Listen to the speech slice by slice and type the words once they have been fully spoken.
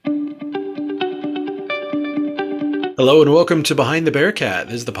Hello and welcome to Behind the Bearcat.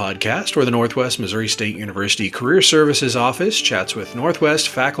 This is the podcast where the Northwest Missouri State University Career Services Office chats with Northwest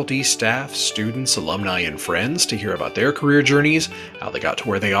faculty, staff, students, alumni, and friends to hear about their career journeys, how they got to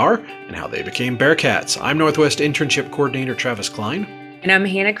where they are, and how they became Bearcats. I'm Northwest Internship Coordinator Travis Klein. And I'm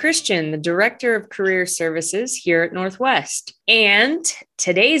Hannah Christian, the Director of Career Services here at Northwest. And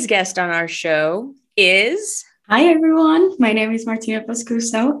today's guest on our show is... Hi, everyone. My name is Martina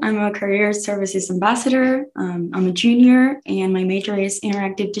Pascuso. I'm a Career Services Ambassador. I'm a junior, and my major is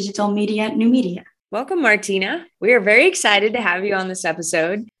Interactive Digital Media, New Media. Welcome, Martina. We are very excited to have you on this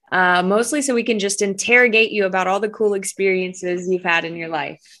episode, mostly so we can just interrogate you about all the cool experiences you've had in your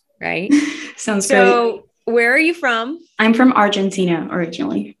life, right? Sounds great. So, where are you from? I'm from Argentina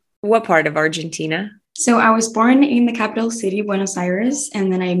originally. What part of Argentina? So I was born in the capital city, Buenos Aires,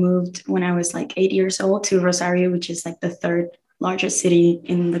 and then I moved when I was like 8 years old to Rosario, which is like the third largest city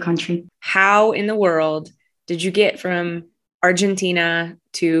in the country. How in the world did you get from Argentina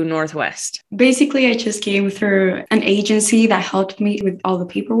to Northwest? Basically, I just came through an agency that helped me with all the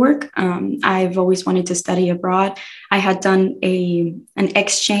paperwork. I've always wanted to study abroad. I had done an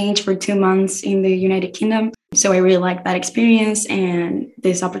exchange for 2 months in the United Kingdom. So I really liked that experience, and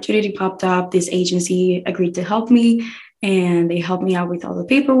this opportunity popped up. This agency agreed to help me, and they helped me out with all the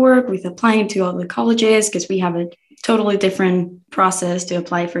paperwork, with applying to all the colleges, because we have a totally different process to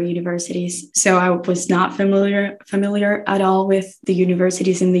apply for universities. So I was not familiar at all with the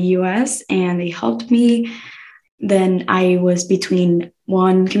universities in the US, and they helped me. Then I was between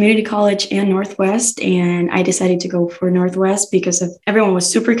one community college and Northwest, and I decided to go for Northwest because everyone was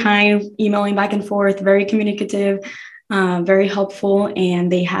super kind, emailing back and forth, very communicative, very helpful.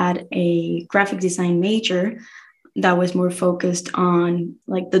 And they had a graphic design major that was more focused on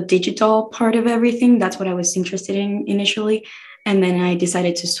like the digital part of everything. That's what I was interested in initially. And then I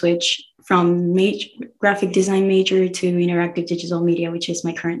decided to switch from graphic design major to interactive digital media, which is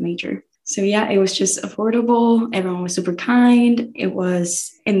my current major. So yeah, it was just affordable. Everyone was super kind. It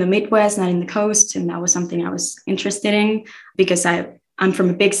was in the Midwest, not in the coast. And that was something I was interested in because I'm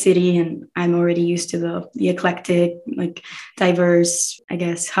from a big city and I'm already used to the eclectic, like diverse, I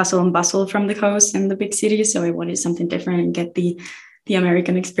guess, hustle and bustle from the coast and the big city. So I wanted something different and get the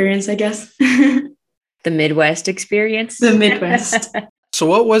American experience, I guess. The Midwest experience? The Midwest. So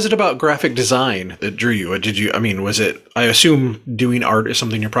what was it about graphic design that drew you? Was it, I assume doing art is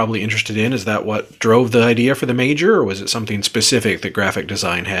something you're probably interested in. Is that what drove the idea for the major, or was it something specific that graphic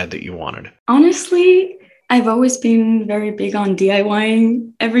design had that you wanted? Honestly, I've always been very big on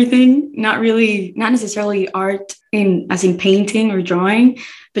DIYing everything, not necessarily art as in painting or drawing,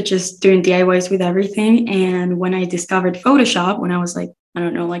 but just doing DIYs with everything. And when I discovered Photoshop, when I was like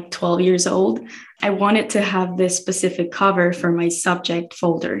 12 years old, I wanted to have this specific cover for my subject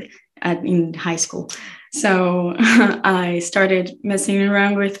folder in high school. So I started messing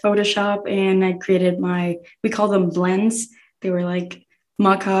around with Photoshop and I created we call them blends. They were like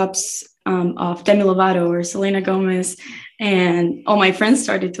mock-ups of Demi Lovato or Selena Gomez. And all my friends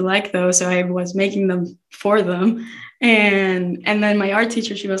started to like those. So I was making them for them. And then my art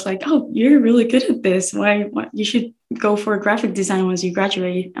teacher, she was like, "Oh, you're really good at this. Why you should go for graphic design once you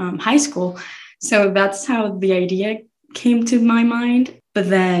graduate high school." So that's how the idea came to my mind. But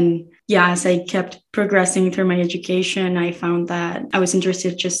then, yeah, as I kept progressing through my education, I found that I was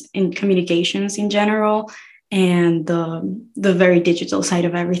interested just in communications in general and the very digital side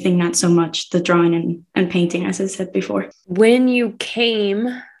of everything, not so much the drawing and painting, as I said before. When you came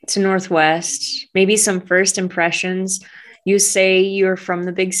to Northwest, maybe some first impressions. You say you're from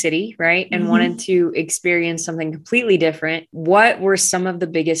the big city, right? And wanted to experience something completely different. What were some of the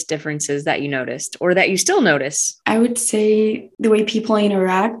biggest differences that you noticed or that you still notice? I would say the way people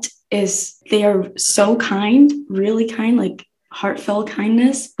interact is they are so kind, really kind, like heartfelt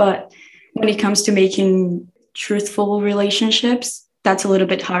kindness. But when it comes to making truthful relationships, that's a little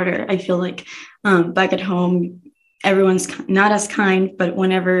bit harder. I feel like back at home, everyone's not as kind, but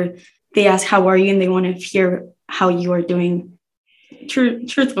whenever they ask, "How are you?" and they want to hear how you are doing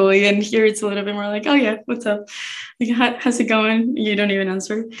truthfully. And here it's a little bit more like, "Oh yeah, what's up? Like, how's it going?" You don't even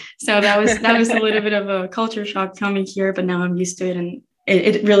answer. So that was a little bit of a culture shock coming here, but now I'm used to it. And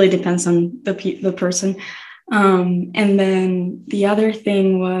it really depends on the person. And then the other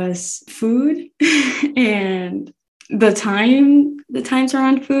thing was food and the times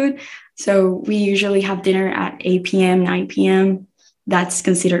around food. So we usually have dinner at 8 p.m., 9 p.m. That's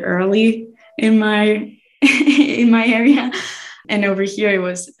considered early in my area. And over here, it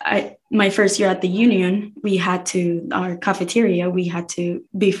was my first year at the union. Our cafeteria,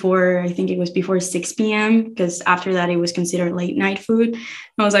 I think it was before 6 p.m. because after that, it was considered late night food.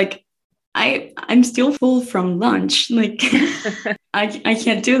 I was like, I'm still full from lunch. Like I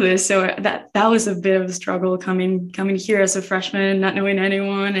can't do this. So that was a bit of a struggle coming here as a freshman, not knowing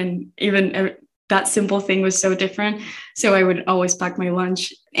anyone, and even that simple thing was so different. So I would always pack my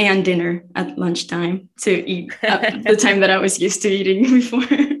lunch and dinner at lunchtime to eat at the time that I was used to eating before.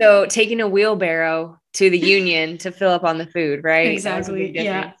 So taking a wheelbarrow to the union to fill up on the food, right? Exactly.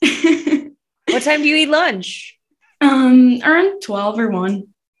 Yeah. What time do you eat lunch? Around 12 or 1.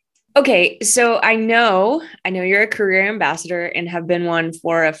 Okay, so I know you're a career ambassador and have been one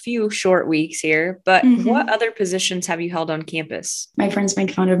for a few short weeks here, but what other positions have you held on campus? My friends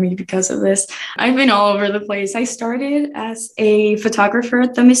make fun of me because of this. I've been all over the place. I started as a photographer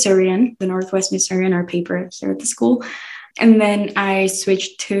at the Missourian, the Northwest Missourian, our paper here at the school. And then I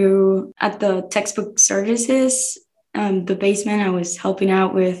switched to at the textbook services, the basement. I was helping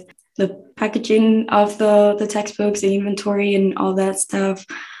out with the packaging of the textbooks, the inventory and all that stuff.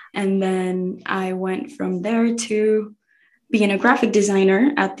 And then I went from there to being a graphic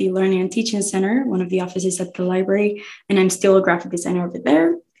designer at the Learning and Teaching Center, one of the offices at the library. And I'm still a graphic designer over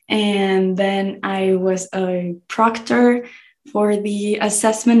there. And then I was a proctor for the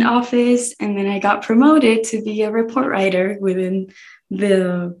assessment office. And then I got promoted to be a report writer within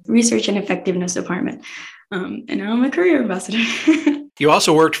the research and effectiveness department. And now I'm a career ambassador. You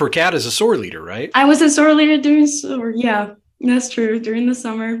also worked for CAT as a SOAR leader, right? I was a SOAR leader during SOAR, yeah. That's true. During the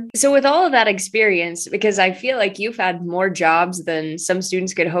summer. So with all of that experience, because I feel like you've had more jobs than some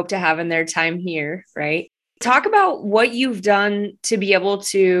students could hope to have in their time here, right? Talk about what you've done to be able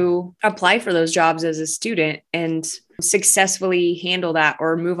to apply for those jobs as a student and successfully handle that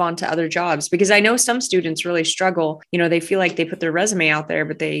or move on to other jobs. Because I know some students really struggle. You know, they feel like they put their resume out there,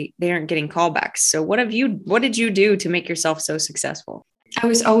 but they aren't getting callbacks. So what did you do to make yourself so successful? I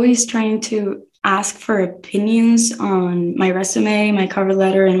was always trying to ask for opinions on my resume, my cover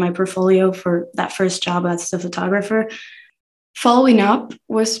letter, and my portfolio for that first job as a photographer. Following up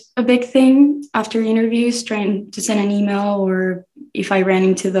was a big thing after interviews, trying to send an email, or if I ran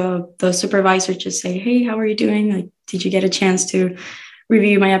into the supervisor, just say, hey, how are you doing? Like, did you get a chance to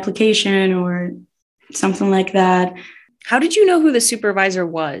review my application or something like that? How did you know who the supervisor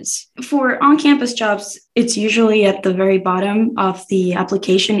was? For on-campus jobs, it's usually at the very bottom of the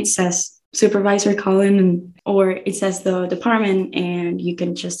application. It says Supervisor Colin, or it says the department, and you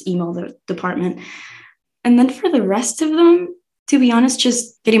can just email the department. And then for the rest of them, to be honest,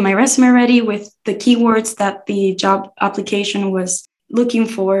 just getting my resume ready with the keywords that the job application was looking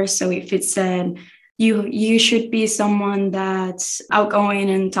for. So if it said, you should be someone that's outgoing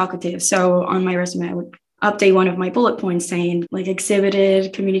and talkative. So on my resume, I would update one of my bullet points saying like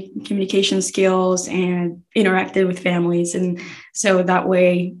exhibited communication skills and interacted with families. And so that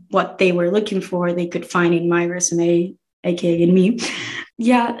way, what they were looking for, they could find in my resume, aka in me.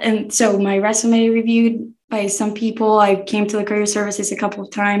 Yeah. And so my resume reviewed by some people. I came to the career services a couple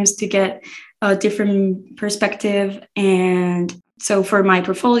of times to get a different perspective. And so for my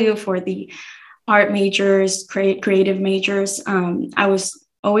portfolio, for the art majors, creative majors, I was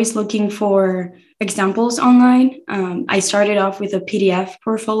always looking for examples online. I started off with a PDF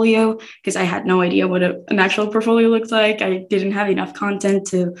portfolio because I had no idea what an actual portfolio looked like. I didn't have enough content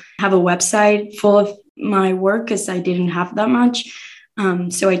to have a website full of my work because I didn't have that much.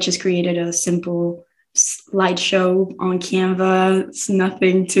 So I just created a simple slideshow on Canva. It's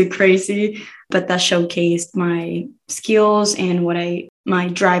nothing too crazy, but that showcased my skills and my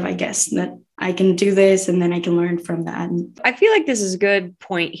drive, I guess, that I can do this and then I can learn from that. I feel like this is a good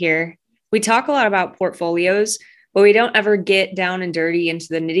point here. We talk a lot about portfolios, but we don't ever get down and dirty into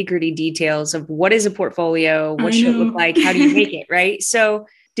the nitty-gritty details of what is a portfolio, what should it look like, how do you make it, right? So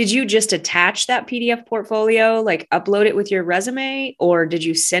did you just attach that PDF portfolio, like upload it with your resume, or did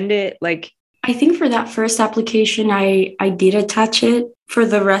you send it like? I think for that first application, I did attach it. For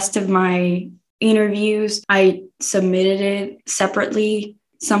the rest of my interviews, I submitted it separately.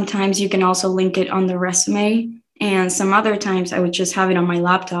 Sometimes you can also link it on the resume. And some other times I would just have it on my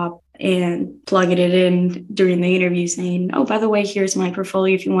laptop and plug it in during the interview saying, oh, by the way, here's my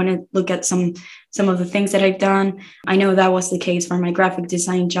portfolio if you want to look at some of the things that I've done. I know that was the case for my graphic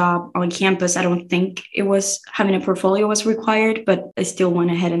design job on campus. I don't think it was having a portfolio was required, but I still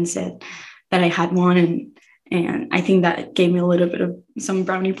went ahead and said that I had one. And I think that gave me a little bit of some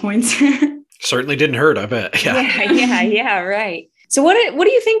brownie points. Certainly didn't hurt, I bet. Yeah, right. So what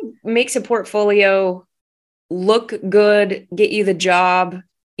do you think makes a portfolio look good, get you the job,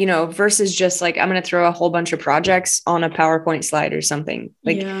 versus just like, I'm going to throw a whole bunch of projects on a PowerPoint slide or something?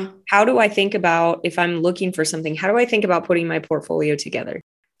 Like, yeah. How do I think about, if I'm looking for something, how do I think about putting my portfolio together?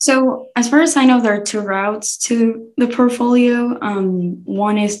 So as far as I know, there are two routes to the portfolio.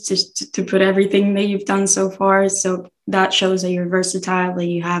 One is just to put everything that you've done so far. So that shows that you're versatile, that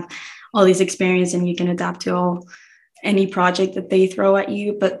you have all these experience and you can adapt to any project that they throw at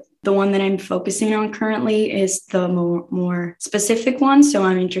you. But the one that I'm focusing on currently is the more specific one. So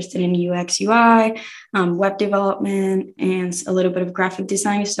I'm interested in UX, UI, web development, and a little bit of graphic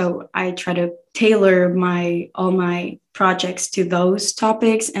design. So I try to tailor all my projects to those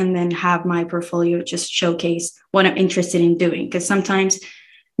topics and then have my portfolio just showcase what I'm interested in doing. Because sometimes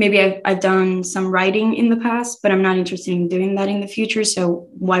maybe I've done some writing in the past, but I'm not interested in doing that in the future. So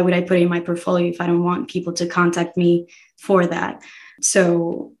why would I put it in my portfolio if I don't want people to contact me for that?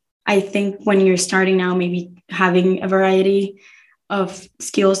 So I think when you're starting out, maybe having a variety of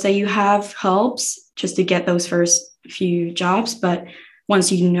skills that you have helps just to get those first few jobs. But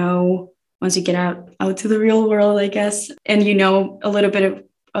once you get out to the real world, I guess, and you know a little bit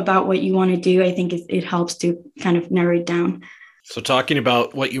about what you want to do, I think it helps to kind of narrow it down. So talking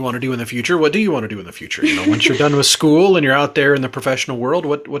about what you want to do in the future, what do you want to do in the future? Once you're done with school and you're out there in the professional world,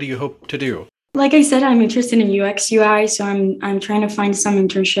 what do you hope to do? Like I said, I'm interested in UX UI, so I'm trying to find some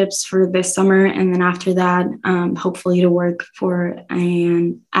internships for this summer, and then after that, hopefully to work for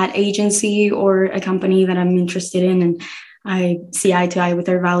an ad agency or a company that I'm interested in, and I see eye to eye with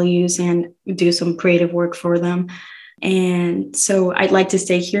their values and do some creative work for them. And so I'd like to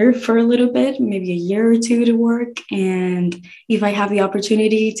stay here for a little bit, maybe a year or two to work. And if I have the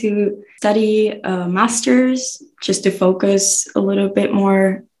opportunity to study a master's, just to focus a little bit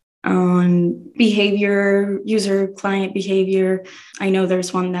more on behavior, user client behavior. I know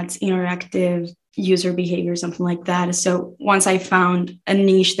there's one that's interactive user behavior, something like that. So once I found a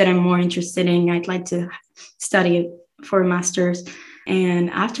niche that I'm more interested in, I'd like to study it for a master's. And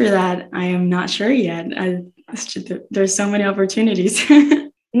after that, I am not sure yet. There's so many opportunities.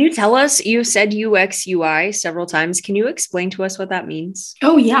 Can you tell us, you said UX, UI several times. Can you explain to us what that means?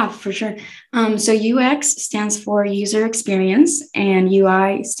 Oh, yeah, for sure. So UX stands for user experience and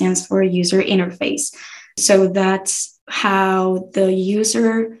UI stands for user interface. So that's how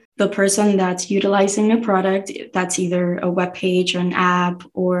the person that's utilizing a product, that's either a web page or an app,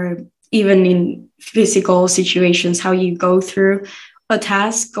 or even in physical situations, how you go through a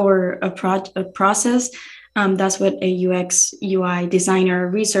task or a process. That's what a UX, UI designer,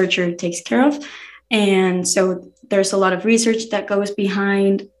 researcher takes care of. And so there's a lot of research that goes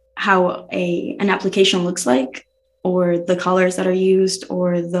behind how an application looks like, or the colors that are used,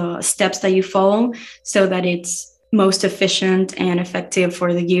 or the steps that you follow, so that it's most efficient and effective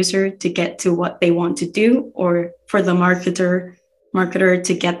for the user to get to what they want to do, or for the marketer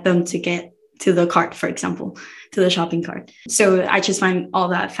to get them to get to the cart, for example, to the shopping cart. So I just find all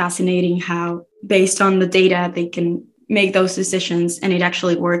that fascinating, how based on the data, they can make those decisions and it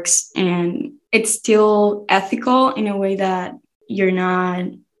actually works. And it's still ethical in a way that you're not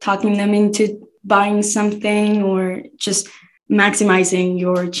talking them into buying something or just maximizing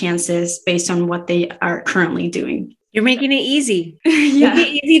your chances based on what they are currently doing. You're making it easy. Yeah. Make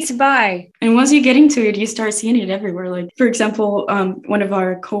it easy to buy. And once you get into it, you start seeing it everywhere. Like, for example, one of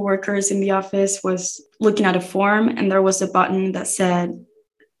our coworkers in the office was looking at a form and there was a button that said,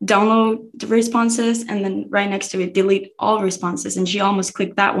 download the responses, and then right next to it, delete all responses. And she almost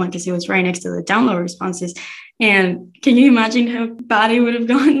clicked that one because it was right next to the download responses. And can you imagine how bad it would have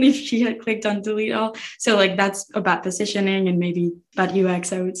gone if she had clicked on delete all? So like, that's about positioning and maybe bad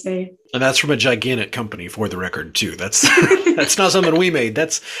UX, I would say. And that's from a gigantic company, for the record, too. That's not something we made.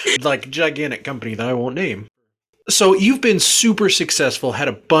 That's like a gigantic company that I won't name. So you've been super successful, had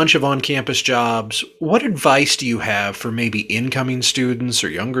a bunch of on-campus jobs. What advice do you have for maybe incoming students or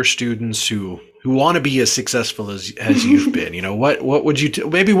younger students who want to be as successful as you've been? What would you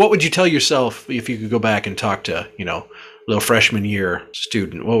what would you tell yourself if you could go back and talk to, little freshman year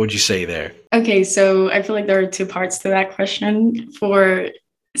student? What would you say there? Okay, so I feel like there are two parts to that question. For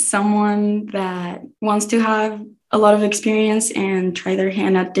someone that wants to have a lot of experience and try their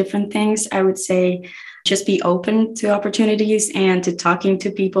hand at different things, I would say just be open to opportunities and to talking to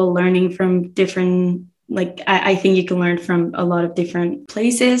people, learning from different, I think you can learn from a lot of different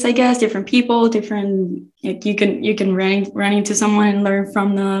places, I guess, different people, you can run into someone and learn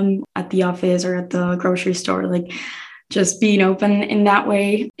from them at the office or at the grocery store, just being open in that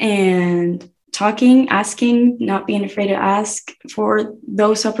way and talking, asking, not being afraid to ask for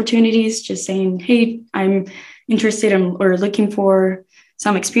those opportunities, just saying, hey, I'm interested in or looking for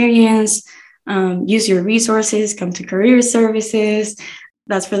some experience. Use your resources, come to career services.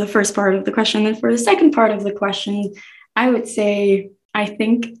 That's for the first part of the question. And for the second part of the question, I would say, I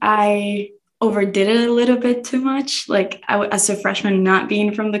think I overdid it a little bit too much. Like as a freshman, not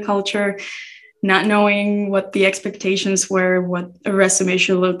being from the culture, not knowing what the expectations were, what a resume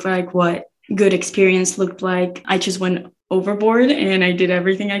should look like, what good experience looked like. I just went overboard and I did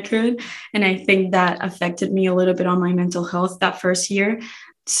everything I could. And I think that affected me a little bit on my mental health that first year.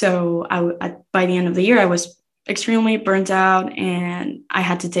 So by the end of the year, I was extremely burnt out and I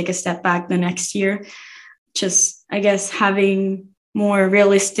had to take a step back the next year. Just, I guess, having more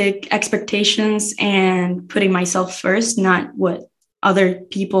realistic expectations and putting myself first, not what other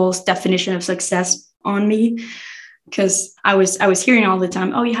people's definition of success on me. Because I was hearing all the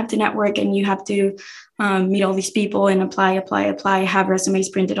time, oh, you have to network and you have to meet all these people and apply, have resumes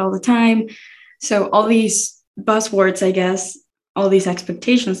printed all the time. So all these buzzwords, I guess, all these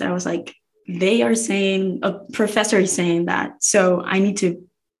expectations that I was like, they are saying, a professor is saying that. So I need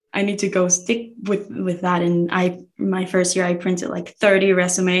to go stick with that. And my first year, I printed like 30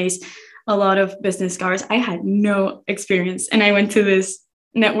 resumes, a lot of business cards. I had no experience. And I went to this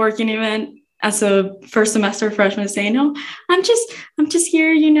networking event as a first semester freshman saying, no, I'm just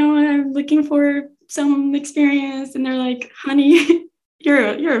here, I'm looking for some experience. And they're like, honey,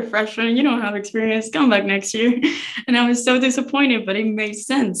 you're a freshman, you don't have experience, come back next year. And I was so disappointed, but it made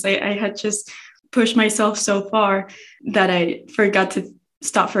sense. I had just pushed myself so far that I forgot to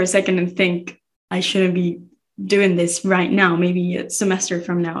stop for a second and think I shouldn't be doing this right now, maybe a semester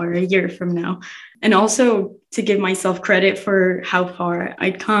from now or a year from now. And also to give myself credit for how far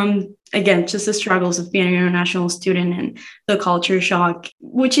I'd come. Again, just the struggles of being an international student and the culture shock,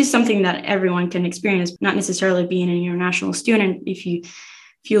 which is something that everyone can experience, not necessarily being an international student. If you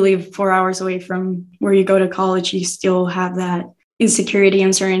live 4 hours away from where you go to college, you still have that insecurity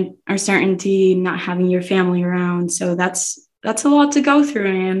and uncertainty, not having your family around. So that's a lot to go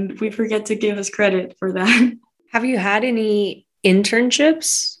through, and we forget to give us credit for that. Have you had any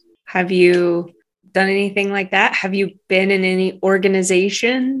internships? Have you done anything like that? Have you been in any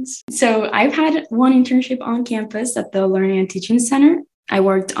organizations? So I've had one internship on campus at the Learning and Teaching Center. I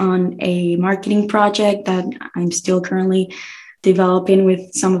worked on a marketing project that I'm still currently developing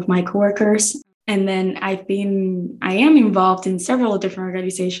with some of my coworkers. And then I am involved in several different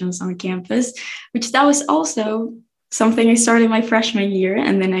organizations on campus, which that was also something I started my freshman year.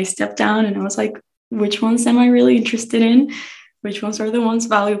 And then I stepped down and I was like, which ones am I really interested in? Which ones are the ones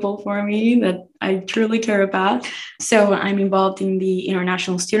valuable for me that I truly care about? So I'm involved in the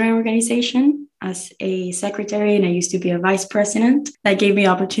International Student Organization as a secretary, and I used to be a vice president. That gave me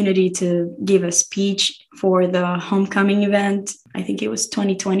opportunity to give a speech for the homecoming event. I think it was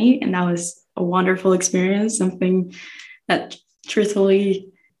 2020, and that was a wonderful experience, something that truthfully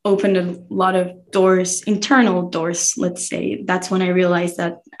opened a lot of doors, internal doors, let's say. That's when I realized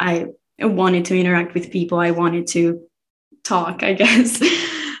that I wanted to interact with people. I wanted to talk, I guess.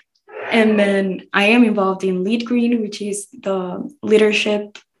 And then I am involved in Lead Green, which is the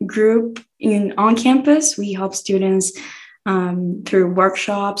leadership group on campus. We help students through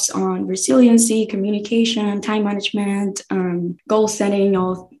workshops on resiliency, communication, time management, goal setting,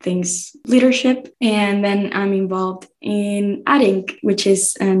 all things leadership. And then I'm involved in AdInc, which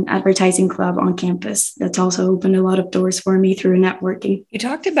is an advertising club on campus. That's also opened a lot of doors for me through networking. You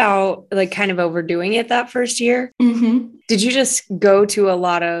talked about like kind of overdoing it that first year. Mm-hmm. Did you just go to a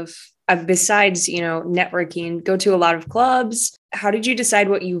lot of, besides, networking, go to a lot of clubs? How did you decide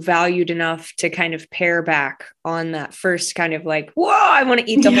what you valued enough to kind of pare back on that first kind of like, whoa, I want to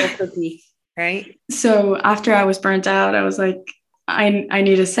eat the whole cookie, right? So after I was burnt out, I was like, I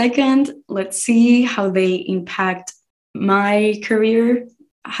need a second. Let's see how they impact my career,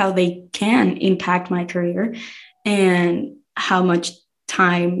 how they can impact my career, and how much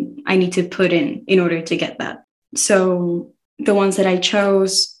time I need to put in order to get that. So the ones that I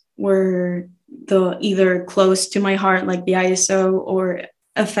chose were the either close to my heart, like the ISO, or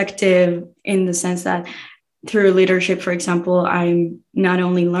effective in the sense that through leadership, for example, I'm not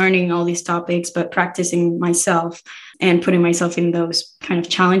only learning all these topics, but practicing myself and putting myself in those kind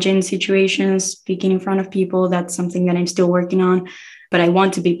of challenging situations, speaking in front of people. That's something that I'm still working on, but I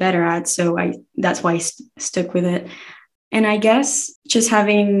want to be better at. So that's why I stuck with it. And I guess just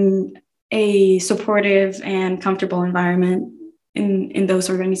having a supportive and comfortable environment in those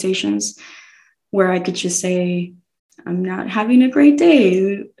organizations where I could just say, I'm not having a great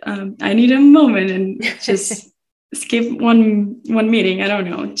day. I need a moment, and just skip one meeting. I don't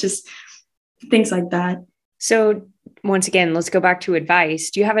know, just things like that. So once again, let's go back to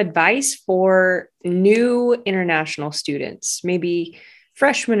advice. Do you have advice for new international students, maybe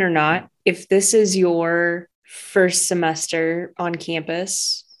freshmen or not? If this is your first semester on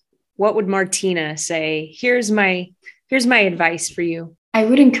campus, what would Martina say? Here's my advice for you. I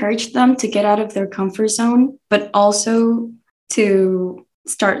would encourage them to get out of their comfort zone, but also to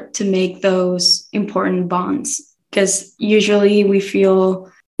start to make those important bonds. Because usually we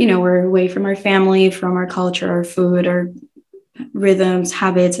feel, we're away from our family, from our culture, our food, our rhythms,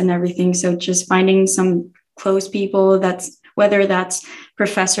 habits, and everything. So just finding some close people, whether that's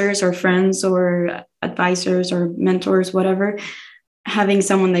professors or friends or advisors or mentors, whatever, having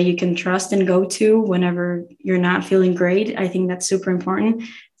someone that you can trust and go to whenever you're not feeling great. I think that's super important.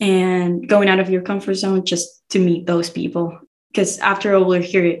 And going out of your comfort zone just to meet those people. Because after all, we're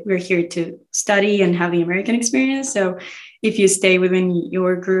here to study and have the American experience. So if you stay within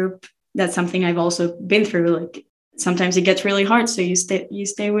your group, that's something I've also been through. Like sometimes it gets really hard. So you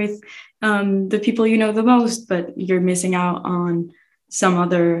stay with the people you know the most, but you're missing out on some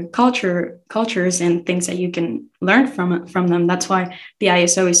other cultures and things that you can learn from them. That's why the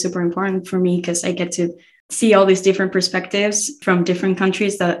ISO is super important for me, because I get to see all these different perspectives from different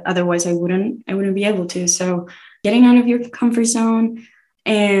countries that otherwise I wouldn't be able to. So getting out of your comfort zone.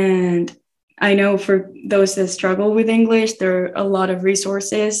 And I know for those that struggle with English, there are a lot of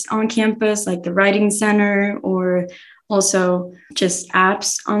resources on campus, like the Writing Center, or also just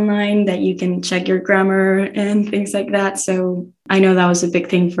apps online that you can check your grammar and things like that. So I know that was a big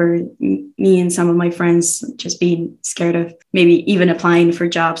thing for me and some of my friends, just being scared of maybe even applying for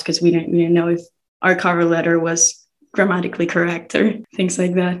jobs because we didn't know if our cover letter was grammatically correct or things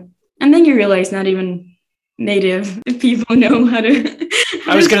like that. And then you realize not even native people know how to.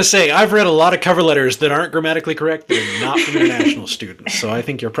 I was going to say, I've read a lot of cover letters that aren't grammatically correct that are not from international students. So I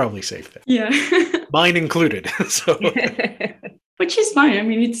think you're probably safe there. Yeah. Mine included. So. Which is fine. I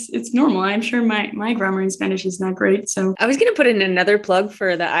mean, it's normal. I'm sure my grammar in Spanish is not great. So I was going to put in another plug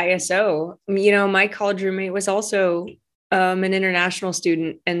for the ISO. My college roommate was also an international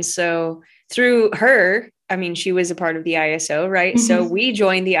student. And so through her, she was a part of the ISO, right? Mm-hmm. So we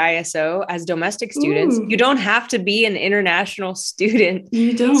joined the ISO as domestic students. Ooh. You don't have to be an international student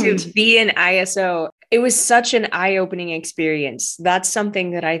to be an ISO. It was such an eye-opening experience. That's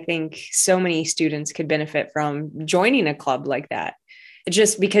something that I think so many students could benefit from, joining a club like that.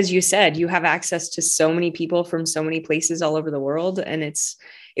 Just because you said you have access to so many people from so many places all over the world. And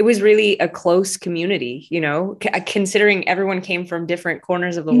it was really a close community, considering everyone came from different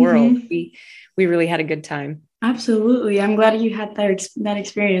corners of the world. We really had a good time. Absolutely. I'm glad you had that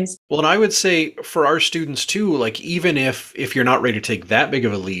experience. Well, and I would say for our students too, like even if you're not ready to take that big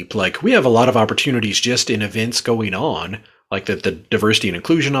of a leap, like we have a lot of opportunities just in events going on, like that the Diversity and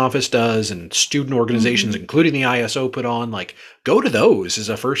Inclusion Office does, and student organizations, including the ISO, put on. Like, go to those is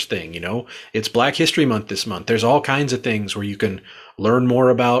a first thing. It's Black History Month this month. There's all kinds of things where you can learn more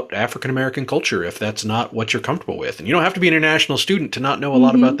about African American culture if that's not what you're comfortable with. And you don't have to be an international student to not know a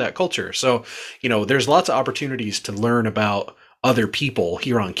lot about that culture. So, there's lots of opportunities to learn about other people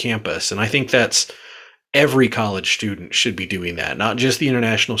here on campus. And I think that's every college student should be doing that, not just the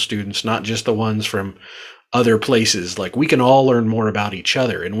international students, not just the ones from other places. Like, we can all learn more about each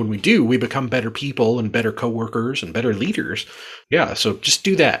other. And when we do, we become better people and better coworkers and better leaders. Yeah. So just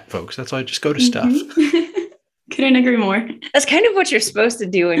do that, folks. That's why, just go to stuff. Couldn't agree more. That's kind of what you're supposed to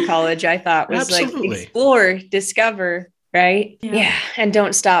do in college, I thought, was Absolutely. Like explore, discover, right? Yeah. And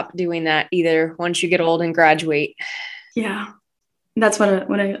don't stop doing that either once you get old and graduate. Yeah. That's what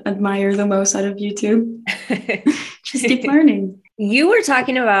I admire the most out of YouTube. Just keep learning. You were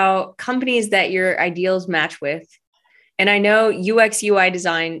talking about companies that your ideals match with. And I know UX, UI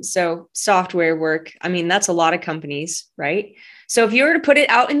design, so software work. That's a lot of companies, right? So if you were to put it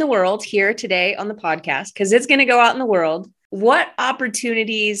out in the world here today on the podcast, because it's going to go out in the world, what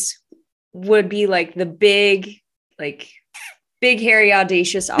opportunities would be like the big, hairy,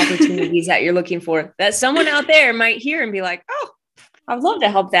 audacious opportunities that you're looking for that someone out there might hear and be like, oh, I'd love to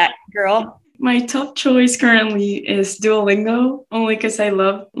help that girl? My top choice currently is Duolingo, only because I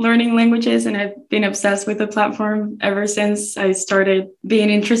love learning languages and I've been obsessed with the platform ever since I started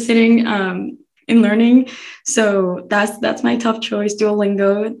being interested in learning. So that's my top choice,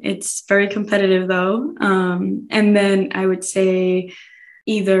 Duolingo. It's very competitive though. And then I would say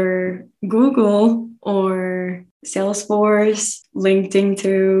either Google or Salesforce, LinkedIn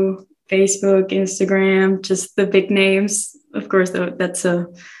too, Facebook, Instagram, just the big names. Of course, that's a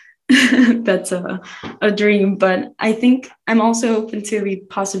that's a dream, but I think I'm also open to the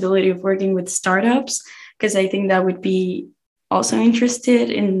possibility of working with startups, because I think that would be also interested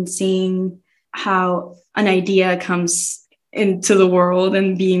in seeing how an idea comes into the world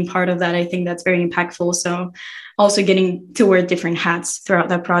and being part of that. I think that's very impactful. So also getting to wear different hats throughout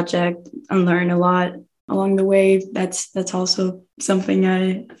that project and learn a lot along the way. That's also something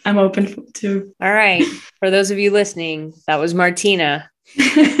I'm open to. All right. For those of you listening, that was Martina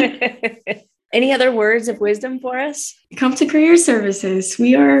Any other words of wisdom for us? Come to Career Services.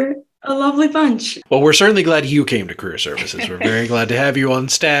 We are a lovely bunch. Well, we're certainly glad you came to Career Services. We're very glad to have you on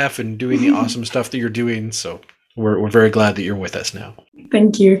staff and doing the awesome stuff that you're doing. So we're very glad that you're with us now.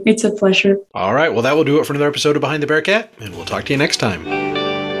 Thank you. It's a pleasure. All right. Well, that will do it for another episode of Behind the Bearcat, and we'll talk to you next time.